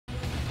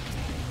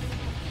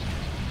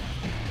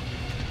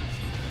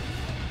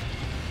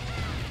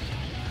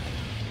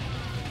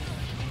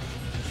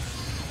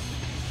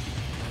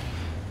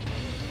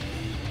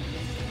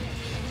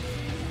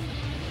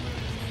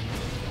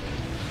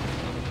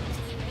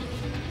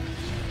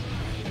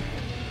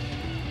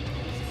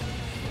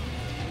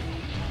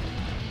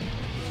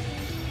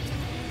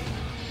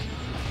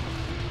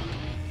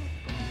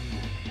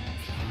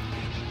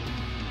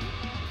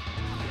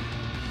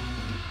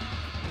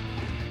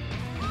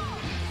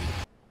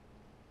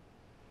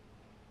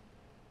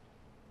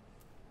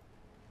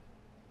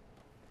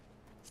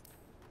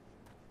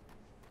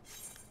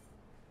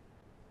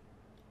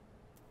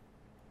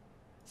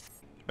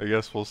I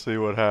guess we'll see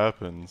what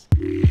happens.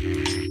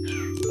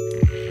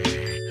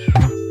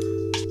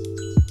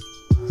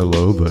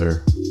 Hello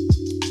there.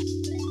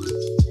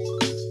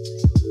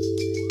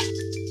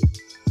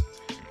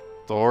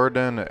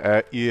 Thornton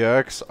at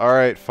EX?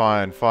 Alright,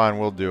 fine,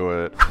 we'll do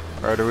it.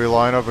 Alright, do we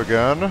line up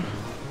again?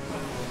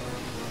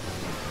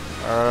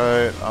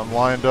 Alright, I'm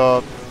lined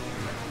up.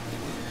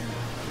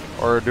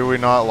 Or do we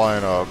not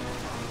line up?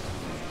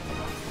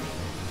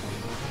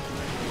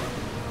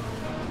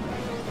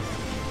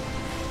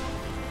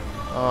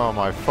 Oh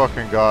my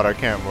fucking god, I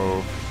can't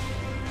move.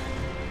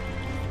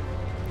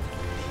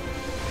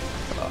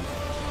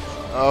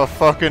 Oh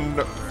fucking...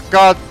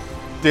 God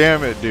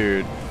damn it,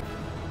 dude.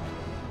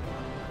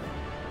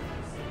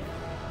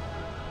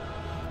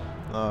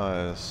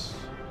 Nice.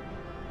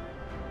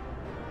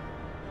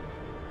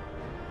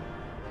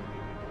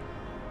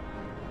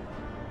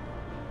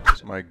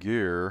 It's my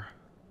gear.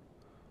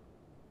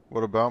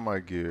 What about my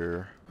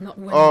gear?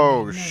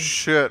 Oh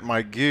shit,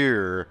 my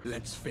gear.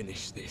 Let's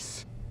finish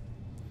this.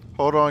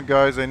 Hold on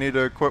guys, I need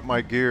to equip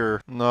my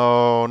gear.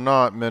 No,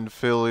 not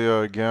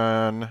Minfilia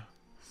again.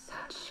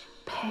 Such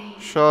pain.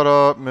 Shut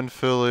up,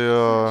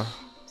 Minfilia.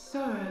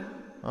 Sorrow.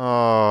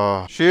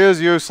 Oh, she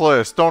is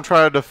useless. Don't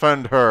try to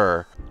defend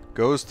her.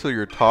 Goes to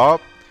your top.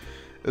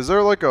 Is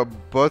there like a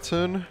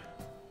button?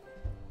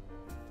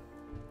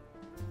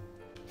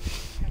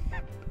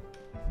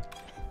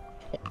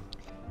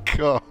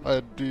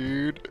 God,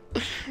 dude.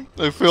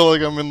 I feel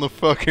like I'm in the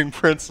fucking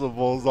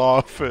principal's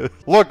office.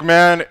 Look,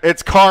 man,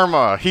 it's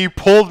karma. He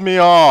pulled me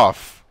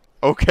off.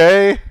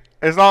 Okay?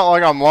 It's not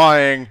like I'm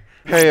lying.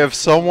 Hey, if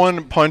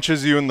someone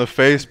punches you in the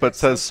face but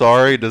says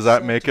sorry, does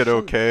that make it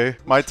okay?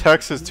 My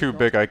text is too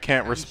big, I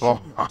can't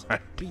respond.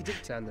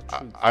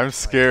 I'm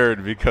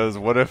scared because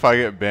what if I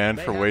get banned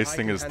for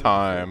wasting his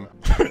time?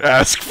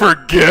 Ask for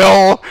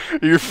Gil?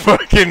 You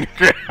fucking...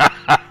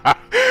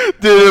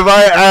 Dude, if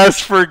I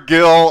ask for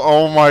Gil,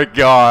 oh my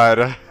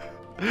god.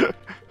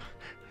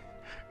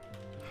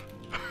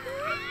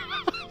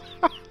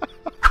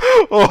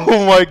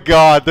 Oh my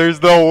god,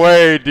 there's no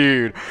way,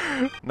 dude.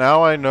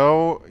 Now I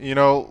know, you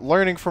know,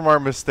 learning from our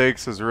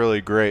mistakes is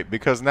really great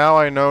because now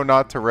I know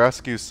not to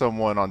rescue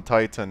someone on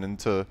Titan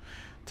into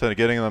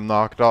getting them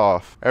knocked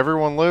off.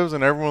 Everyone lives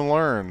and everyone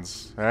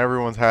learns, and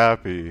everyone's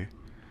happy.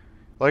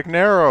 Like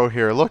Nero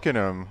here, look at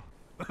him.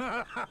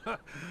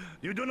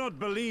 You do not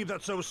believe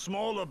that so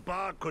small a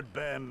bark could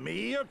bear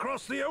me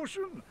across the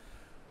ocean?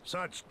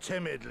 Such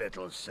timid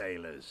little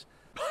sailors.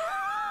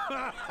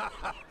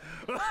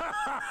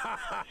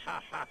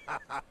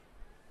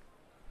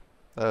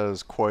 That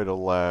is quite a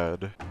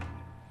lad.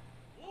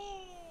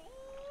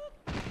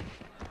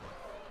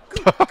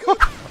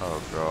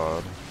 Oh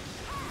god.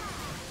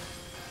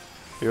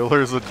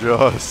 Healers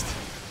adjust.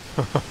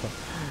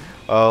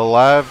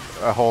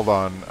 Hold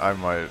on. I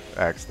might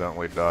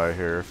accidentally die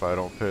here if I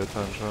don't pay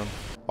attention.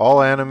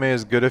 All anime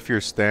is good if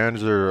your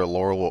standards are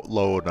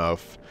low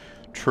enough.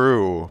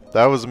 True.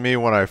 That was me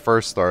when I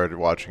first started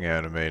watching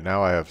anime.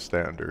 Now I have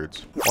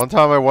standards. One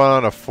time I went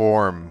on a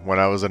forum when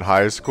I was in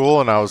high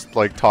school and I was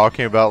like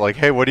talking about like,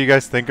 hey, what do you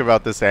guys think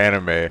about this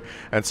anime?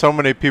 And so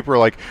many people were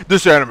like,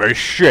 this anime is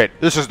shit.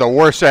 This is the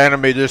worst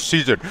anime this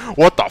season.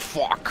 What the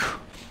fuck?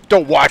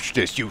 Don't watch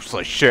this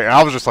useless shit. And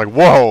I was just like,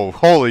 whoa,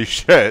 holy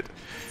shit.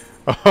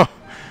 I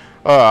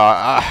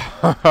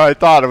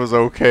thought it was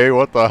okay.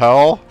 What the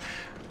hell?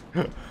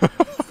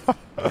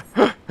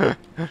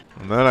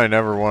 And then I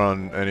never went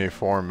on any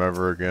forum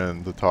ever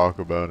again to talk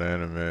about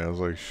anime. I was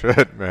like,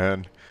 shit,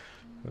 man.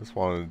 I just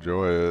want to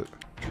enjoy it.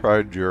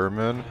 Try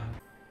German.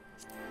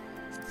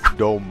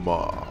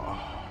 Doma.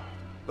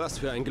 Was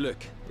für ein Glück.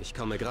 Ich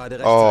komme gerade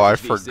Oh, I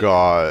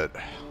forgot.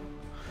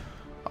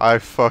 I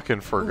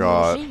fucking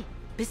forgot.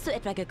 Bist du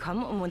etwa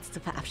gekommen, uns zu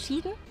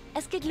verabschieden?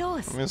 Es geht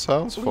los. I mean, it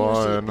sounds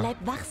fine. Bleib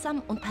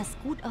wachsam und pass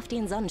gut auf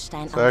den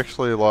Sonnenstein It's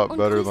actually a lot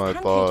better than I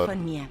thought.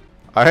 von mir.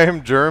 I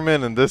am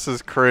German and this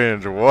is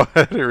cringe. What?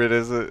 Or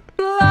is it?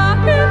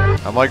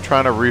 I'm like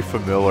trying to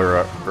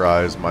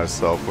refamiliarize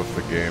myself with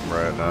the game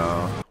right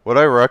now. Would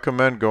I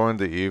recommend going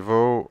to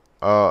EVO?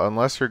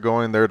 Unless you're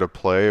going there to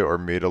play or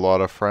meet a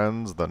lot of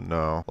friends, then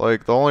no.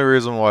 Like, the only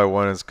reason why I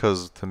went is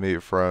because to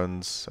meet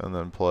friends and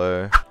then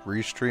play.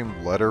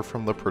 Restream letter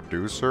from the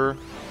producer?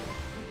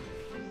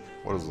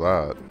 What is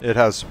that? It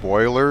has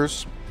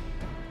spoilers?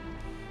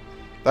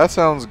 That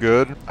sounds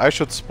good. I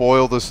should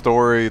spoil the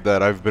story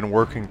that I've been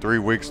working 3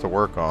 weeks to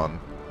work on.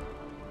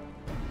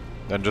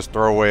 And just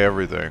throw away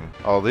everything.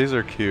 Oh, these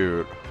are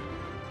cute.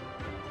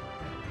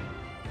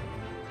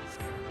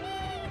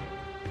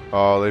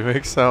 Oh, they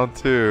make sound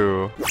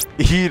too.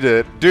 Eat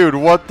it. Dude,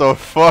 what the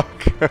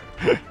fuck?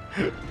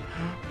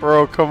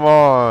 Bro, come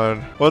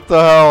on. What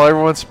the hell?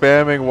 Everyone's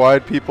spamming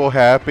wide people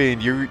happy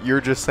and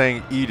you're just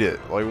saying eat it.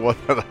 Like, what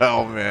the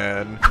hell,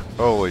 man?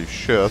 Holy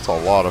shit, that's a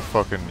lot of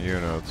fucking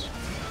units.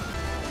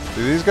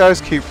 Do these guys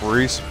keep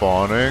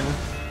respawning?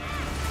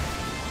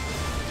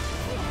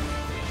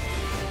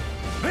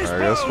 I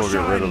guess we'll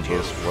get rid of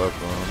this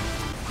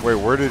weapon. Wait,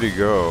 where did he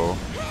go?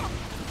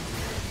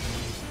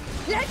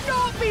 Let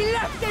not be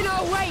left in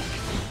our wake!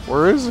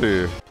 Where is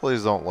he?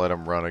 Please don't let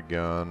him run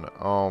again.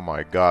 Oh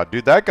my god.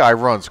 Dude, that guy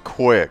runs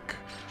quick.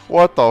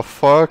 What the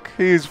fuck?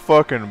 He's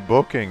fucking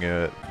booking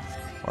it.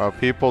 Wow,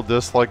 people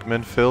dislike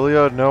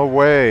Minfilia? No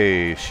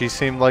way. She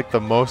seemed like the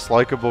most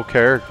likable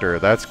character.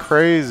 That's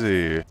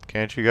crazy.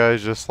 Can't you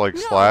guys just like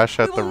slash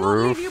at the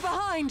roof?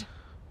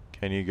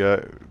 Can you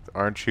guys...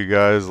 Aren't you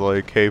guys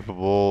like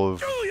capable of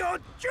Do your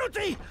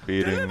duty!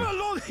 beating Deliver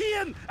Lord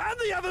Hien and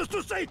the others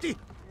to safety!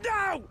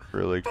 Now!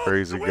 really Book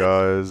crazy the whip.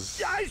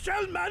 guys? I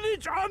shall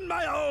manage on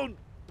my own!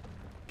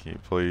 Can you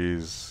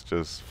please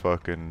just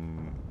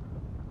fucking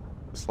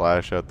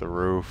slash at the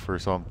roof or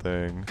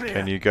something? Clear.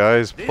 Can you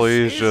guys This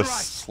please is just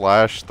right.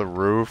 slash the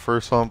roof or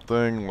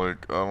something?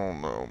 Like, I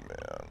don't know,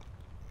 man.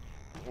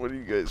 What do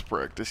you guys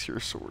practice your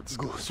sword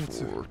skills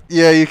for?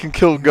 Yeah, you can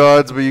kill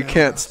gods, but you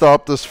can't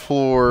stop this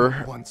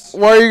floor.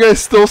 Why are you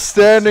guys still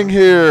standing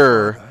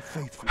here?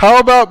 How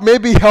about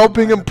maybe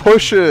helping him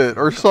push it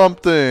or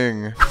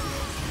something?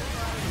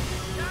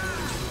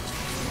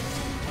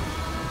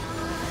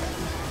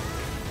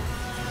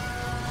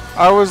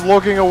 I was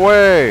looking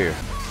away.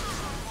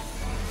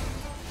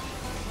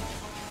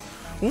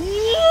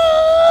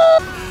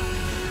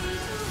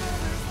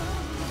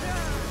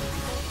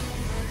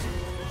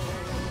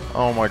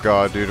 Oh my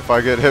god, dude, if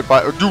I get hit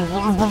by...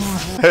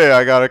 Hey,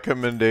 I got a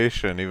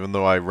commendation, even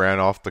though I ran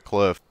off the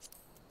cliff.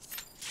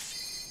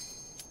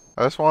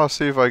 I just want to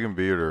see if I can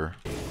beat her.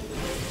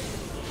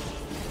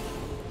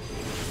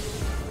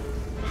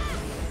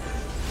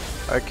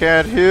 I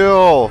can't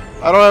heal!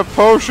 I don't have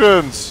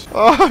potions!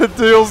 Oh, it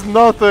deals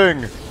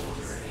nothing!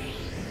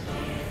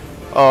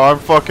 Oh, I'm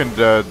fucking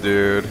dead,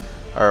 dude.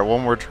 Alright,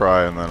 one more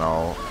try and then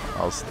I'll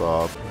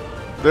stop.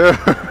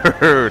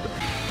 Dude!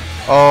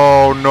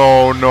 Oh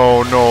no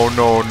no no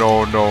no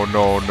no no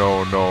no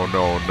no no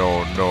no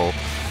no no.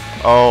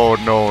 Oh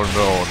no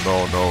no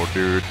no no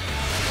dude.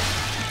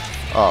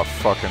 Oh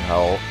fucking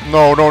hell.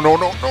 No no no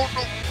no no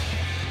no.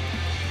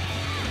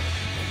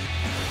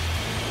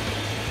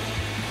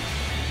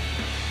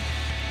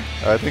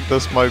 I think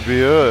this might be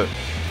it.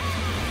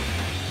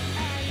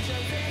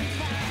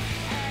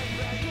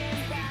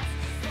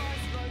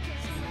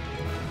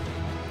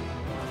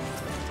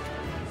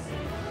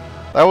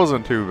 That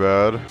wasn't too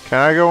bad. Can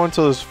I go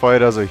into this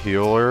fight as a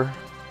healer?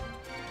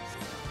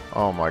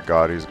 Oh my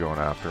god, he's going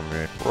after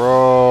me.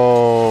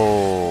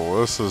 Bro,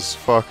 this is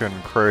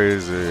fucking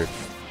crazy.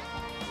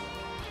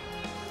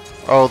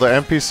 Oh, the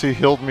NPC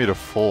healed me to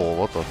full.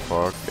 What the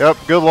fuck? Yep,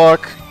 good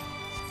luck.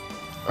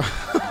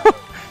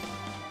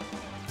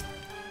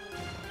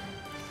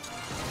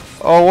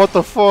 Oh, what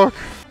the fuck?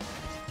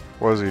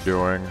 What is he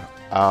doing?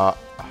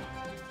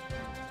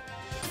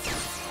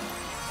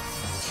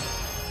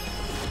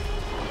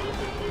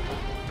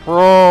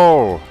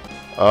 Bro!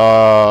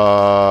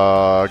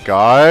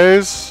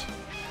 Guys?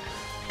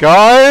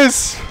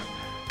 Guys?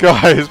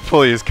 Guys,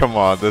 please, come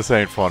on, this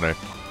ain't funny.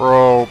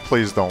 Bro,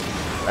 please don't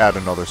add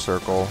another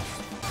circle.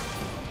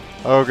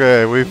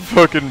 Okay, we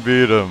fucking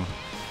beat him.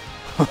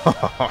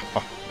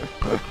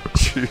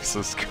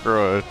 Jesus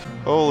Christ.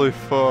 Holy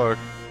fuck.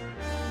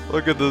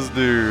 Look at this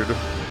dude.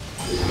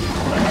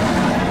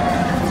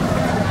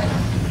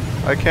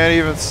 I can't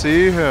even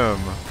see him.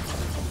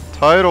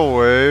 Tidal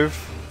wave.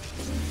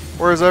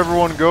 Where's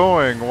everyone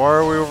going? Why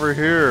are we over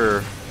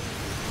here?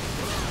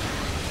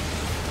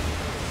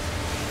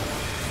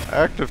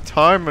 Active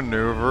time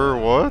maneuver,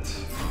 what?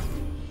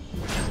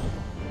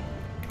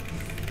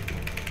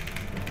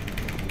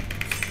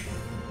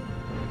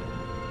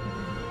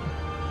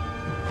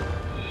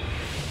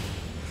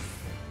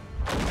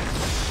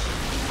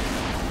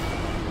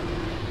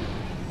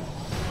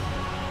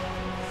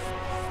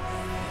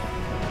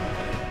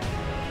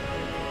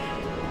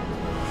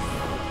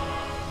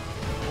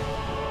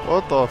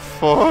 What the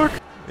fuck?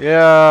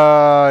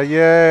 Yeah,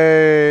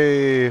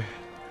 yay!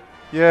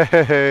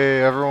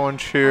 Yay, everyone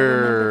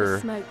cheer.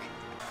 Smoke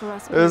for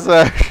us. Is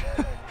that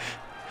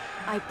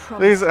I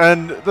promise.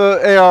 the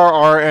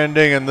ARR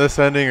ending and this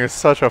ending is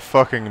such a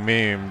fucking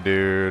meme,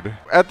 dude.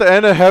 At the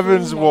end of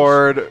Heaven's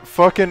Ward,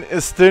 fucking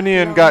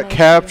Estinian got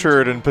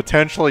captured and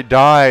potentially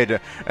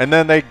died, and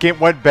then they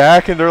went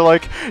back and they're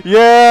like,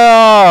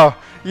 yeah,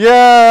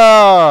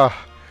 yeah.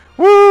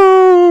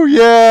 Woo!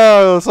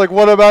 Yeah! It's like,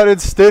 what about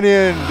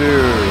Estinian,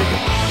 dude?